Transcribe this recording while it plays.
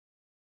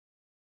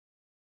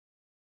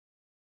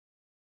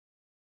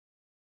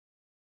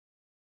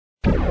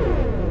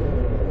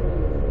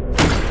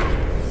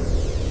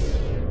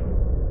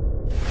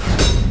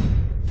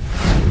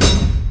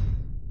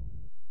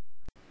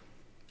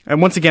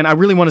And once again, I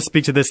really want to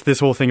speak to this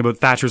whole thing about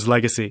Thatcher's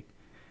legacy.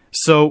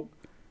 So,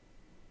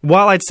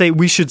 while I'd say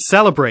we should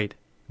celebrate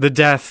the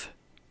death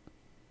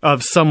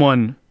of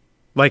someone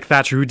like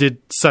Thatcher who did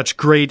such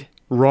great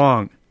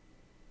wrong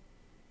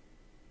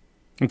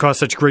and caused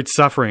such great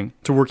suffering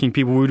to working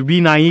people, we would be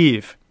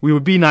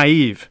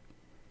naive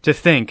to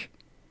think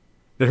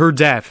that her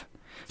death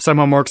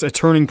somehow marks a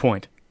turning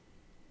point.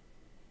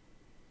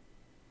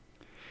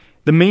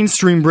 The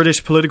mainstream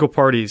British political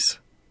parties,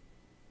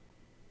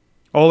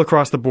 all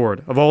across the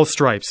board, of all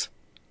stripes,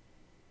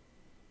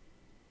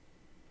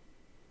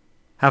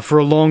 have for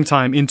a long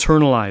time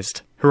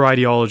internalized her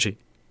ideology,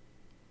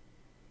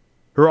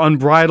 her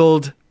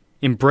unbridled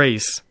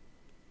embrace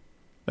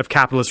of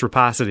capitalist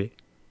rapacity.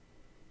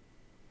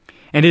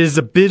 And it is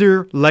a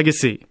bitter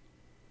legacy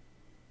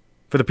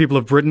for the people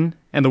of Britain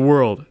and the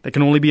world that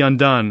can only be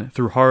undone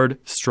through hard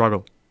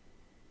struggle.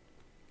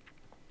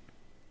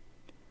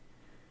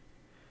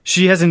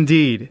 She has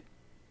indeed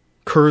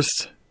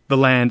cursed the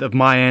land of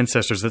my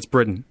ancestors, that's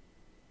Britain.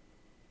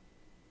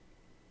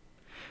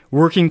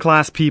 Working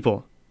class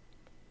people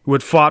who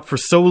had fought for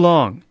so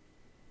long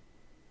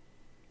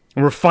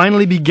and were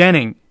finally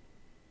beginning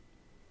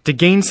to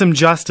gain some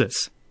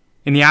justice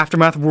in the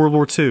aftermath of World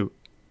War II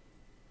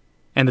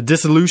and the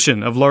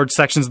dissolution of large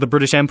sections of the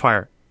British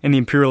Empire and the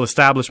imperial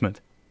establishment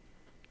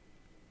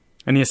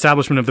and the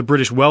establishment of the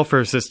British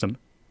welfare system,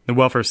 the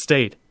welfare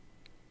state.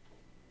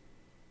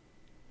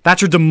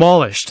 Thatcher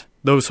demolished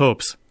those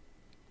hopes.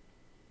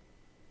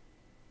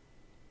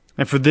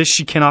 And for this,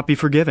 she cannot be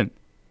forgiven.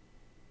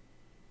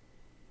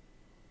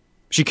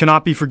 She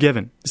cannot be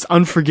forgiven. It's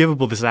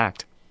unforgivable, this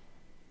act.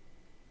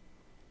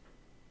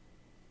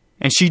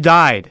 And she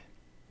died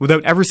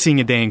without ever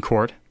seeing a day in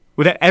court,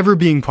 without ever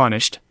being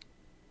punished.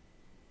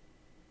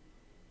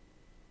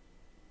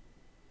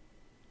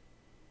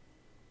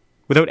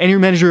 Without any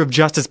measure of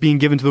justice being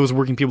given to those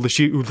working people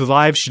whose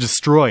lives she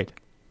destroyed.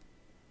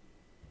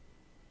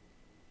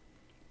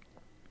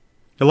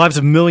 The lives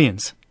of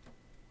millions.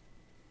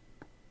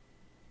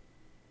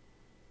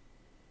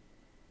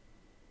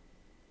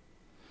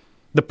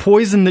 The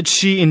poison that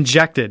she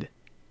injected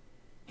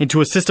into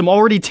a system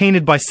already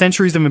tainted by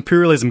centuries of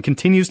imperialism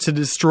continues to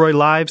destroy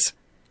lives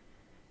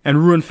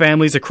and ruin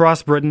families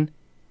across Britain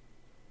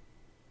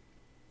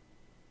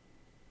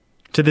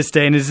to this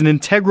day, and is an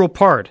integral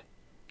part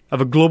of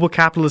a global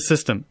capitalist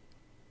system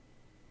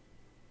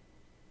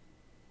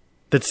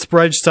that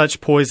spreads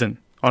such poison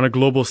on a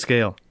global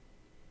scale.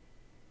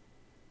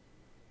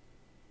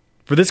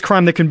 For this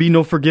crime, there can be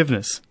no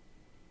forgiveness.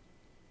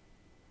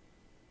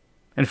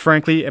 And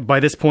frankly, by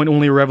this point,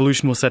 only a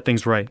revolution will set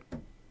things right.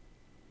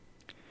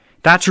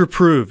 Thatcher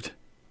proved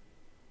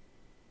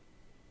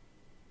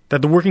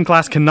that the working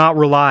class cannot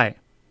rely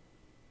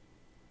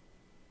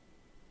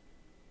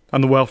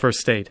on the welfare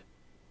state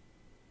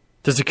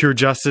to secure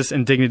justice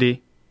and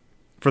dignity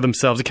for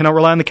themselves. It cannot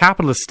rely on the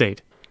capitalist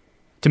state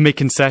to make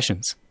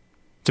concessions,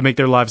 to make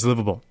their lives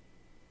livable.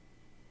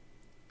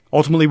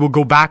 Ultimately, we'll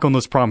go back on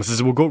those promises.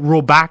 It will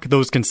roll back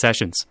those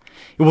concessions.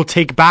 It will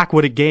take back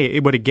what it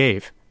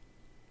gave.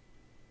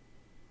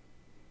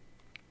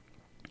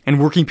 And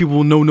working people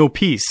will know no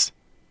peace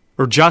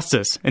or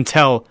justice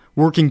until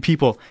working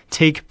people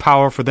take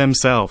power for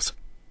themselves.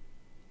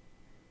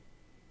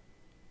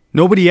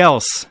 Nobody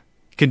else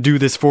can do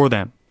this for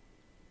them.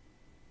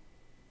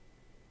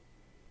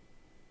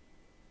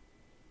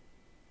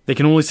 They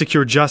can only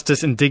secure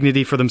justice and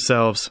dignity for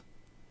themselves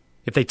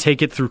if they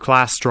take it through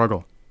class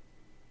struggle.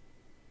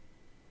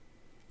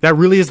 That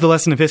really is the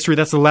lesson of history.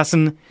 That's the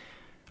lesson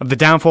of the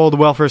downfall of the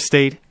welfare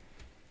state.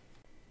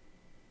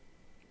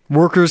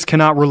 Workers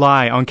cannot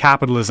rely on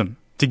capitalism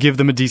to give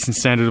them a decent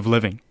standard of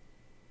living.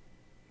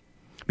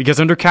 Because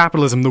under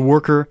capitalism, the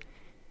worker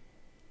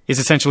is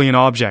essentially an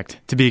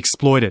object to be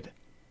exploited.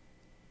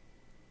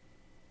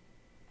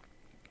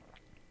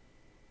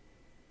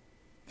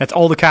 That's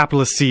all the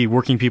capitalists see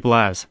working people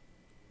as.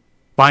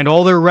 Behind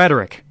all their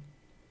rhetoric,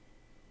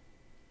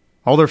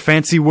 all their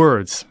fancy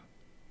words,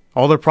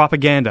 all their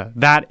propaganda,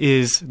 that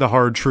is the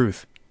hard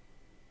truth.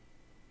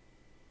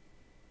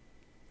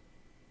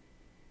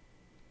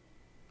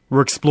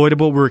 We're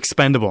exploitable, we're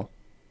expendable.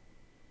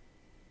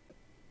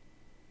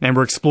 And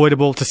we're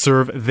exploitable to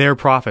serve their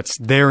profits,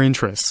 their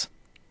interests.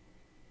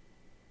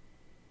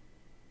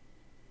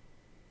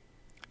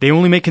 They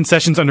only make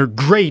concessions under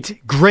great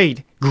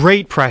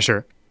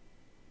pressure.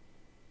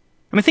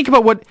 I mean, think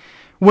about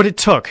what it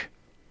took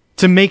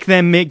to make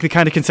them make the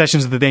kind of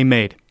concessions that they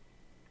made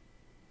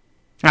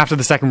after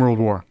the Second World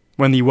War,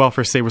 when the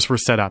welfare state was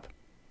first set up.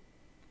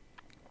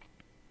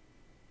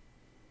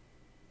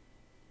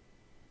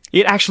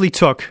 It actually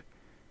took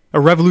a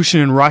revolution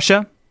in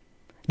Russia,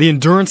 the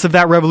endurance of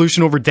that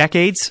revolution over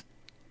decades.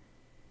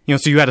 You know,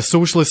 so you had a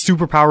socialist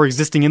superpower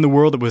existing in the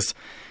world that was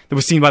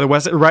seen by the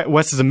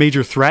West as a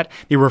major threat.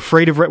 They were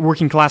afraid of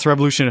working class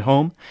revolution at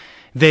home.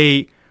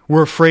 They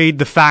were afraid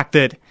the fact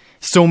that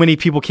so many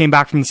people came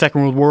back from the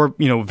Second World War,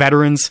 you know,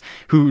 veterans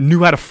who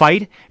knew how to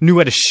fight, knew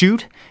how to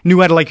shoot, knew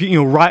how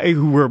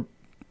to,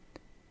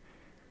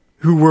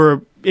 who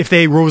were if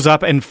they rose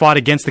up and fought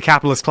against the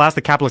capitalist class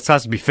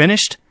would be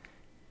finished.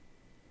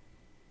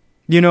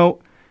 You know,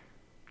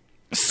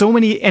 so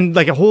many, and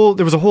like there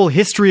was a whole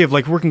history of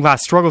like working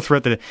class struggle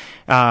throughout the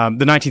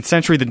 19th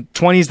century, the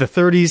 20s, the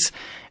 30s,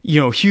 you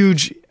know,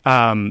 huge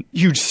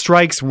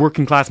strikes,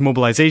 working class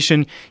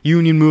mobilization,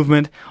 union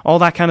movement, all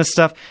that kind of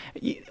stuff.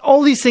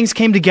 All these things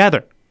came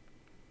together.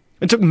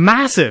 It took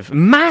massive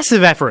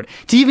effort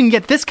to even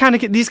get these kind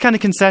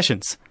of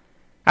concessions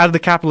out of the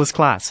capitalist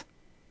class.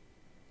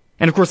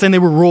 And of course, then they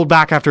were rolled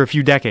back after a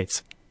few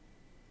decades.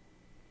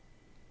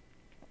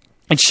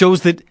 It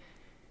shows that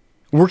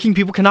working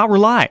people cannot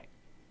rely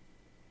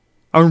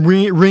on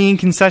wringing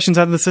concessions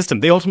out of the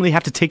system. They ultimately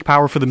have to take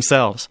power for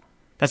themselves.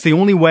 That's the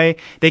only way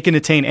they can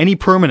attain any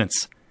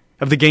permanence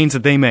of the gains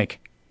that they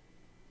make.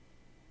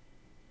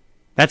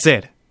 That's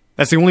it.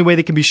 That's the only way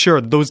they can be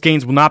sure that those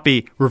gains will not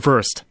be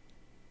reversed.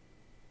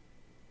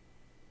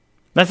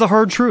 That's the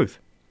hard truth.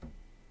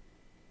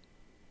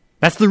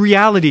 That's the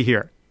reality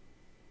here.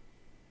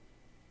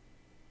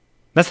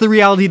 That's the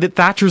reality that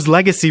Thatcher's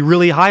legacy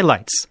really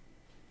highlights.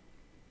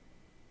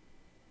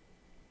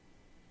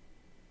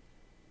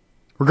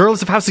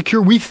 Regardless of how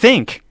secure we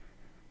think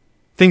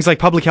things like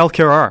public health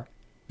care are,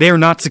 they are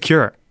not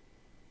secure.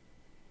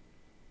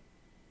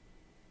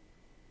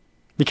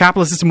 The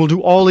capitalist system will do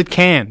all it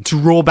can to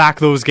roll back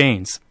those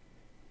gains.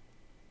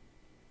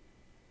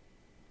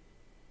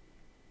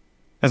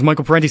 As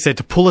Michael Parenti said,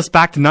 to pull us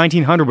back to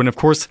 1900 when, of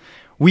course,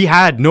 we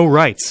had no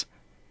rights.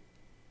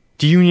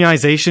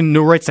 Deunionization,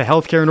 no rights to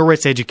healthcare, no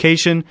rights to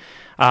education,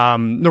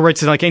 no rights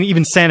to like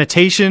even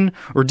sanitation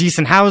or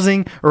decent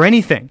housing or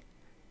anything.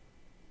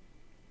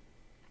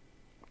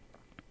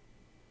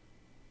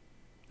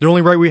 The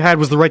only right we had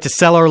was the right to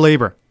sell our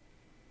labor,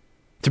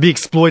 to be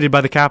exploited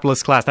by the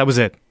capitalist class. That was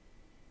it.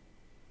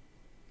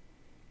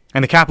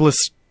 And the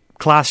capitalist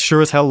class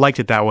sure as hell liked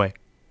it that way.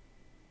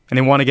 And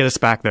they want to get us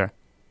back there.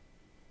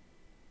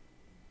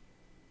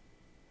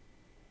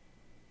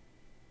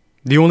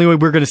 The only way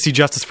we're going to see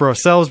justice for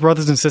ourselves,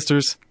 brothers and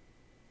sisters,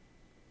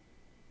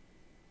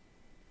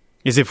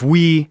 is if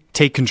we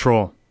take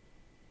control.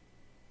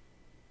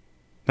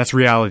 That's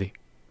reality.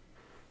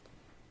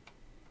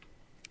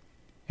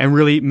 And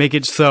really make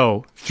it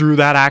so, through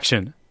that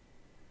action,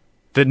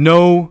 that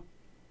no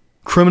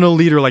criminal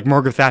leader like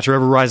Margaret Thatcher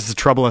ever rises to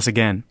trouble us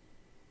again.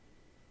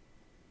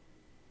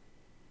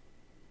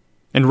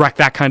 And wreak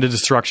that kind of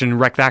destruction,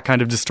 wreak that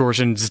kind of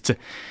distortion,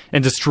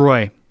 and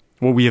destroy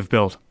what we have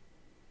built.